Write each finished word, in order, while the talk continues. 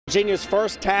Virginia's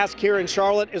first task here in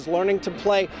Charlotte is learning to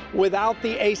play without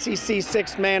the ACC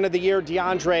Sixth Man of the Year,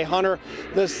 DeAndre Hunter,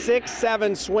 the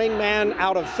 6'7" swing man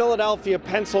out of Philadelphia,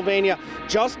 Pennsylvania,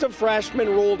 just a freshman,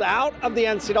 ruled out of the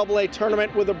NCAA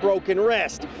tournament with a broken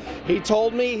wrist. He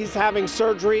told me he's having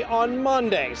surgery on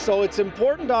Monday, so it's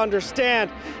important to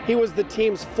understand he was the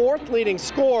team's fourth leading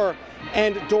scorer,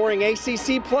 and during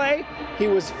ACC play, he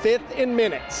was fifth in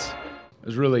minutes. I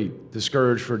was really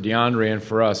discouraged for DeAndre and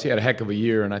for us. He had a heck of a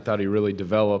year, and I thought he really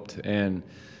developed and,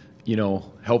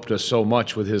 helped us so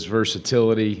much with his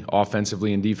versatility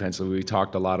offensively and defensively. We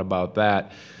talked a lot about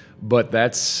that. But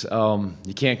that's,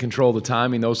 you can't control the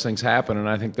timing. Those things happen, and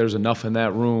I think there's enough in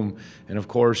that room. And, of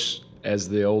course, as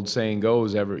the old saying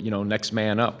goes, next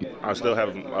man up. I still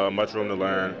have much room to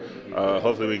learn.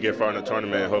 Hopefully we get far in the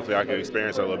tournament. Hopefully I can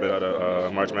experience a little bit of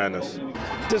the March Madness.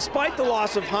 Despite the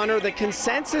loss of Hunter, the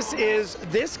consensus is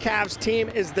this Cavs team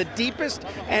is the deepest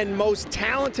and most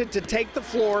talented to take the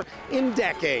floor in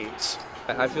decades.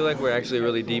 I feel like we're actually a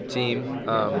really deep team,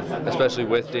 especially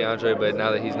with DeAndre, but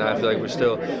now that he's not, I feel like we're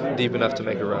still deep enough to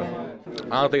make a run.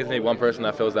 I don't think there's any one person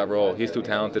that fills that role. He's too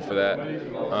talented for that.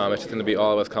 It's just going to be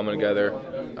all of us coming together,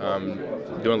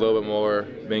 doing a little bit more,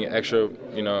 being extra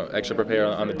prepared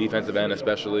on the defensive end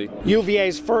especially.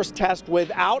 UVA's first test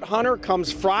without Hunter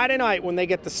comes Friday night when they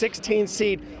get the 16th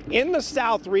seed in the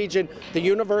South region, the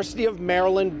University of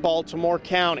Maryland, Baltimore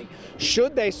County.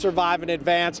 Should they survive and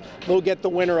advance, they'll get the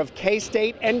winner of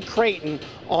K-State and Creighton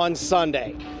on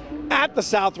Sunday. At the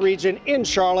South region in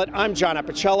Charlotte, I'm John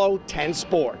Apicello, 10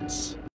 Sports.